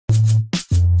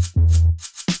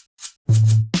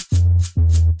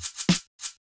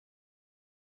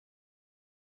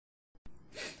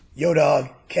Yo dog,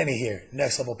 Kenny here.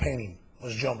 Next level painting.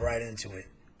 Let's jump right into it.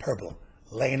 Purple.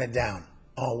 Laying it down.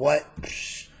 On what?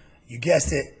 Psh, you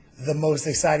guessed it. The most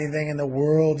exciting thing in the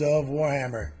world of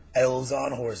Warhammer. Elves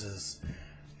on horses.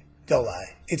 Don't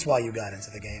lie. It's why you got into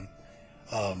the game.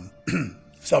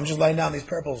 So I'm just laying down these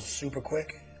purples super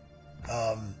quick.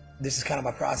 This is kind of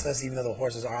my process, even though the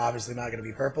horses are obviously not going to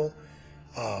be purple.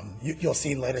 You'll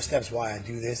see in later steps why I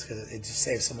do this, because it just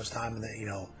saves so much time in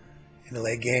the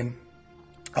late game.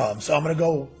 So I'm going to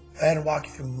go ahead and walk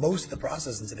you through most of the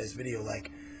process in today's video. It's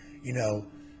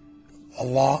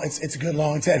a good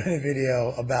long 10-minute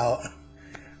video about,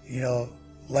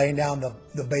 laying down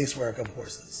the base work of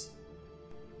horses.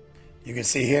 You can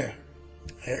see here.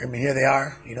 Here they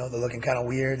are. They're looking kind of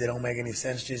weird. They don't make any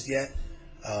sense just yet.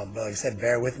 But like I said,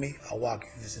 bear with me. I'll walk you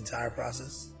through this entire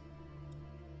process.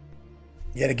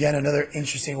 Yet again, another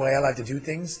interesting way I like to do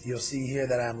things. You'll see here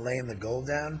that I'm laying the gold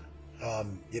down.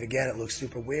 Yet again, it looks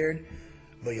super weird,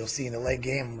 but you'll see in the late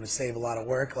game, I'm going to save a lot of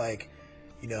work.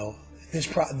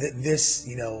 This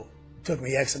took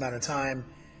me X amount of time.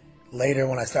 Later,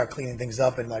 when I start cleaning things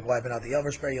up and wiping out the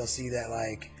overspray, you'll see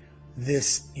that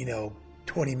this,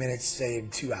 20 minutes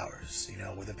saved 2 hours,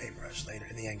 with a paintbrush later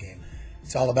in the end game.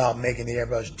 It's all about making the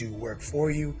airbrush do work for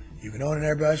you. You can own an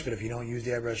airbrush, but if you don't use the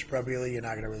airbrush appropriately, you're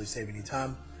not going to really save any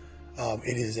time.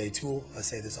 It is a tool. I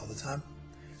say this all the time.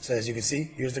 So as you can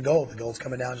see, here's the gold. The gold's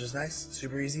coming down just nice.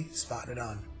 Super easy. Spotting it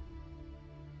on.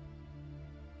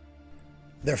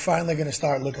 They're finally going to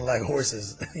start looking like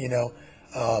horses.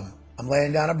 I'm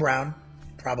laying down a brown.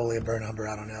 Probably a burnt umber.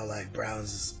 I don't know.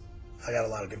 Browns. I got a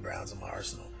lot of good browns in my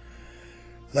arsenal.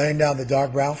 Laying down the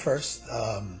dark brown first.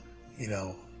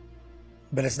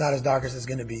 But it's not as dark as it's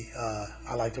going to be.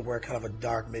 I like to work kind of a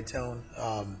dark mid-tone.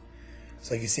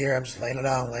 So you can see here, I'm just laying it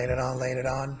on, laying it on, laying it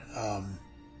on.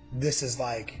 This is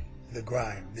like the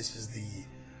grind. This is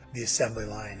the assembly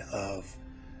line of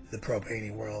the pro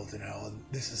painting world.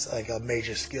 This is like a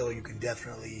major skill you can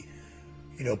definitely,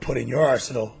 put in your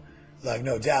arsenal.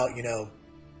 No doubt, you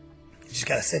just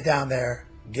got to sit down there,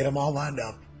 get them all lined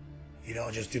up,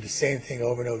 and just do the same thing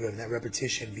over and over. And that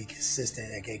repetition, be consistent.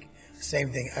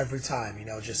 Same thing every time,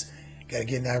 just got to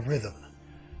get in that rhythm.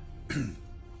 And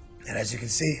as you can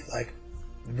see, the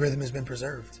rhythm has been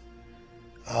preserved.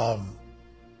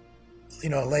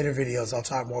 In later videos, I'll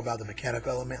talk more about the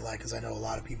mechanical element, because I know a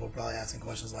lot of people are probably asking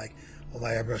questions like, well, my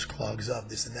airbrush clogs up,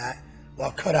 this and that. Well,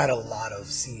 I'll cut out a lot of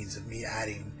scenes of me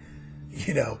adding,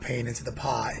 paint into the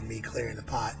pot and me clearing the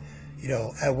pot.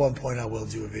 At one point I will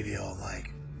do a video on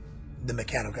the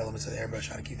mechanical elements of the airbrush,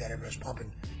 how to keep that airbrush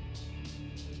pumping.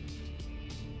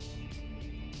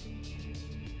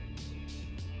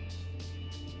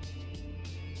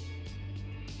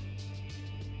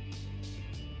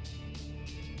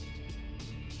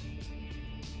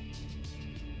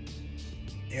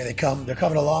 Here they come. They're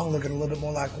coming along, looking a little bit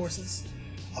more like horses.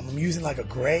 I'm using a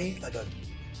gray, like a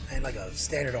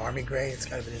standard army gray. It's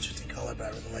kind of an interesting color, but I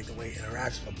really like the way it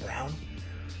interacts with a brown.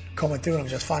 Coming through, and I'm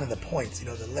just finding the points.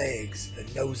 The legs, the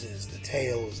noses, the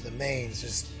tails, the manes,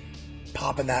 just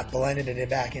popping that, blending it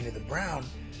back into the brown.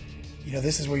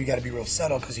 This is where you got to be real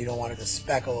subtle, because you don't want it to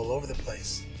speckle all over the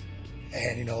place.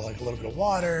 And a little bit of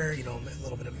water, a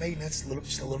little bit of maintenance,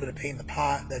 just a little bit of paint in the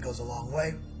pot. That goes a long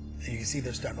way. And you can see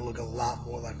they're starting to look a lot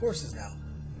more like horses now.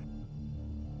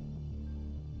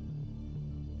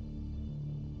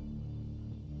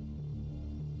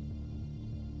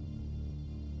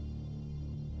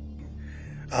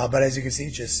 But as you can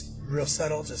see, just real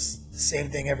subtle, just the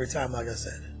same thing every time, like I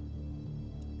said.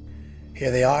 Here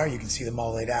they are. You can see them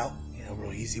all laid out.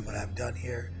 Real easy what I've done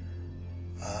here.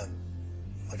 Like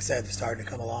I said, they're starting to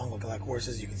come along looking like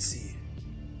horses. You can see.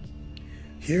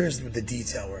 Here's the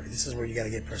detail work. This is where you got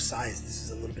to get precise. This is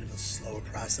a little bit of a slower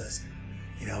process.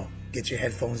 Get your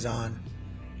headphones on,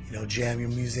 jam your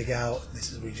music out.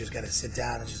 This is where you just got to sit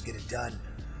down and just get it done.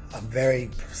 I'm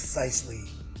very precisely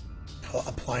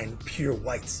applying pure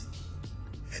whites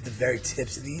at the very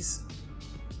tips of these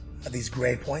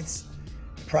gray points.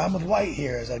 The problem with white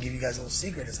here is, I'll give you guys a little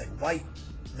secret. It's white,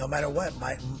 no matter what,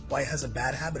 white has a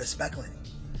bad habit of speckling.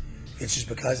 It's just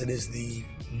because it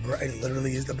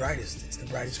literally is the brightest. It's the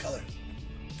brightest color.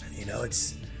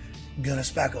 It's gonna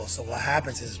speckle. So what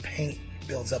happens is paint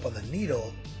builds up on the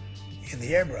needle in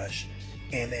the airbrush,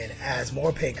 and then as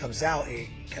more paint comes out, it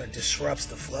kind of disrupts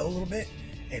the flow a little bit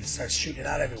and it starts shooting it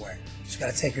out everywhere. You just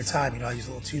gotta take your time. I use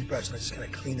a little toothbrush and I just kind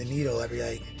of clean the needle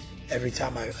every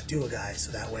time I do a guy,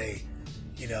 so that way,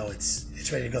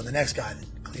 it's ready to go to the next guy. Then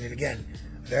clean it again.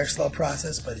 Very slow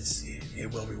process, but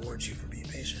it will reward you for being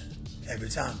patient every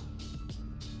time.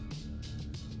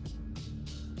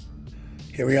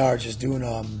 Here we are, just doing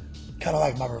kind of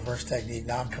like my reverse technique.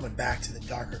 Now I'm coming back to the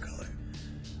darker color.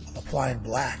 I'm applying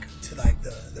black to like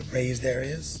the raised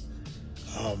areas.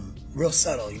 Real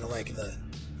subtle, you know, like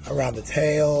around the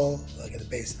tail, like at the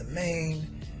base of the mane.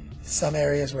 Some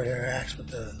areas where it interacts with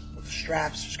the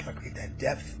straps, just kind of create that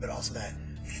depth, but also that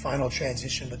final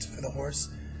transition for the horse.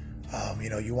 You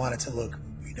know, you want it to look,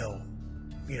 you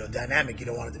know, dynamic. You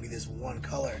don't want it to be this one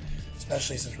color,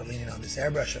 especially since we're leaning on this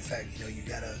airbrush effect. You know, you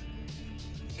gotta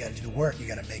do the work. You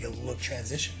gotta make it look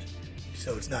transitioned.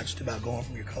 So it's not just about going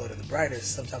from your color to the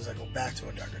brightest. Sometimes I go back to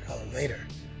a darker color later.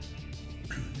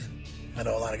 I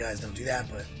know a lot of guys don't do that,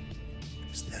 but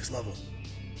it's next level.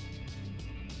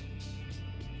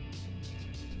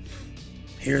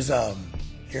 Here's what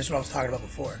I was talking about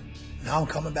before. Now I'm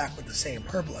coming back with the same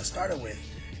purple I started with,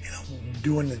 and I'm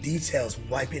doing the details,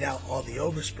 wiping out all the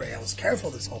overspray. I was careful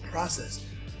this whole process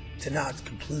to not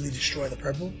completely destroy the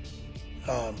purple.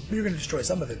 You're going to destroy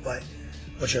some of it, but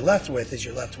what you're left with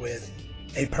is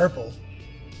a purple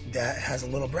that has a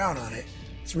little brown on it.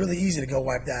 It's really easy to go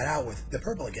wipe that out with the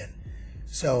purple again.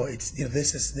 So it's, you know,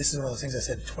 this is one of those things I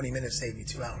said 20 minutes saved me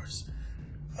 2 hours.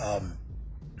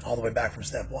 All the way back from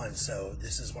step one. So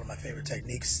this is one of my favorite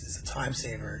techniques. It's a time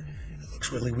saver. It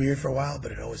looks really weird for a while,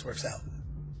 but it always works out.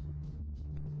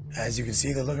 As you can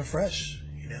see, they're looking fresh,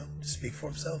 you know, to speak for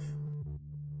himself.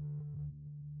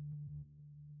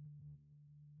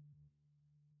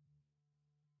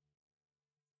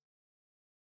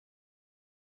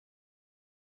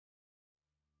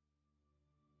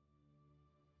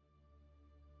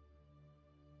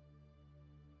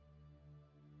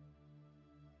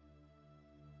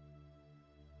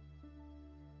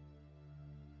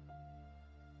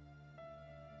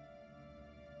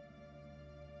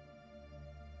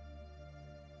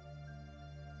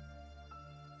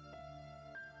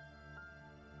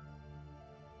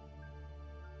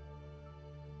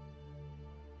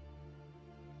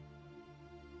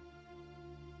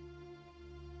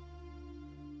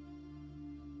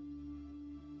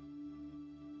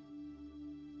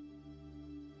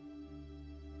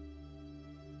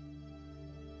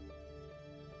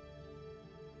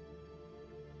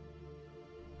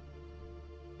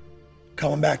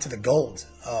 Coming back to the gold,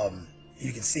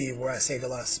 you can see where I saved a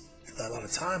lot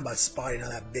of time by spotting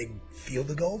on that big field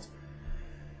of gold.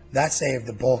 That saved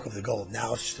the bulk of the gold.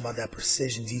 Now it's just about that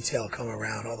precision detail coming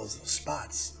around all those little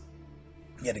spots.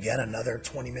 Yet again, another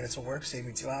 20 minutes of work,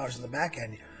 saving 2 hours in the back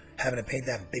end, having to paint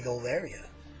that big old area.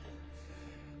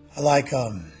 I like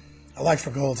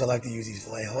for golds, I like to use these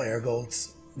Vallejo air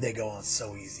golds. They go on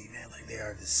so easy, man. Like, they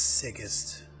are the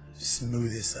sickest,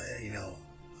 smoothest,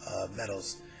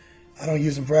 metals. I don't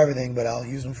use them for everything, but I'll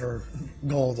use them for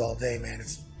gold all day, man.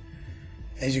 It's,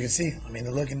 as you can see, I mean,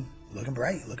 they're looking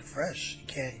bright, looking fresh. You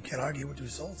can't argue with the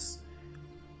results.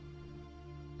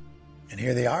 And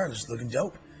here they are, just looking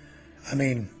dope. I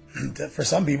mean, for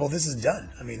some people, this is done.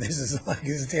 I mean, this is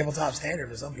a tabletop standard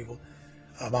for some people.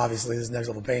 Obviously, this next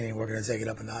level painting, we're going to take it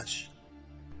up a notch.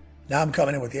 Now I'm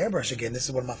coming in with the airbrush again. This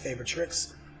is one of my favorite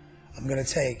tricks. I'm going to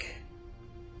take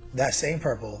that same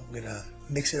purple. I'm going to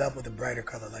mix it up with a brighter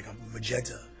color, like a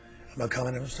magenta. I'm going to come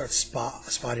in and start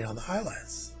spotting on the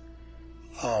highlights.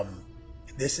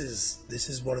 This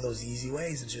is one of those easy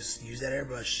ways to just use that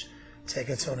airbrush, take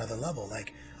it to another level.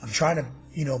 Like, I'm trying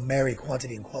to, marry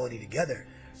quantity and quality together.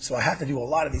 So I have to do a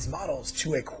lot of these models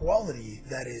to a quality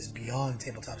that is beyond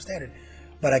tabletop standard.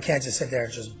 But I can't just sit there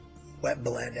and just wet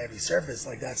blend every surface.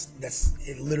 Like, that's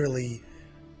it literally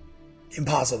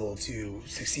impossible to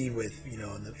succeed with,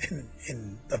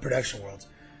 in the production world.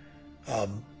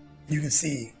 You can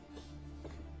see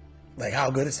like how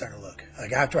good it's starting to look.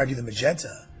 Like, after I do the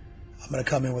magenta, I'm going to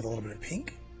come in with a little bit of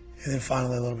pink, and then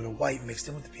finally a little bit of white mixed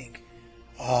in with the pink.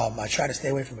 I try to stay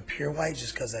away from a pure white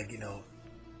just because, like,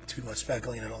 too much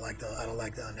speckling. I don't like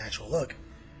the unnatural look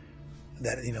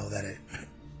that it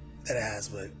has.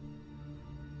 But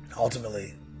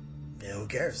ultimately, who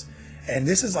cares? And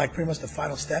this is like pretty much the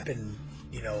final step in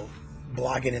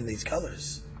blocking in these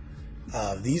colors.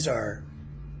 These are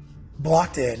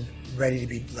blocked in, ready to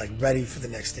be ready for the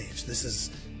next stage.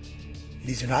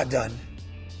 These are not done.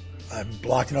 I've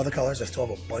blocked in other colors. I still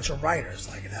have a bunch of writers,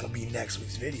 and that'll be next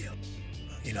week's video.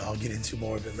 I'll get into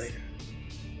more of it later.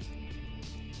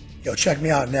 Check me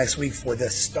out next week for the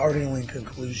startling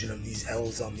conclusion of these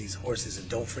Elves on these horses. And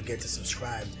don't forget to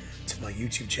subscribe to my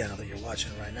YouTube channel that you're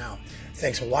watching right now.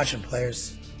 Thanks for watching,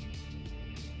 players.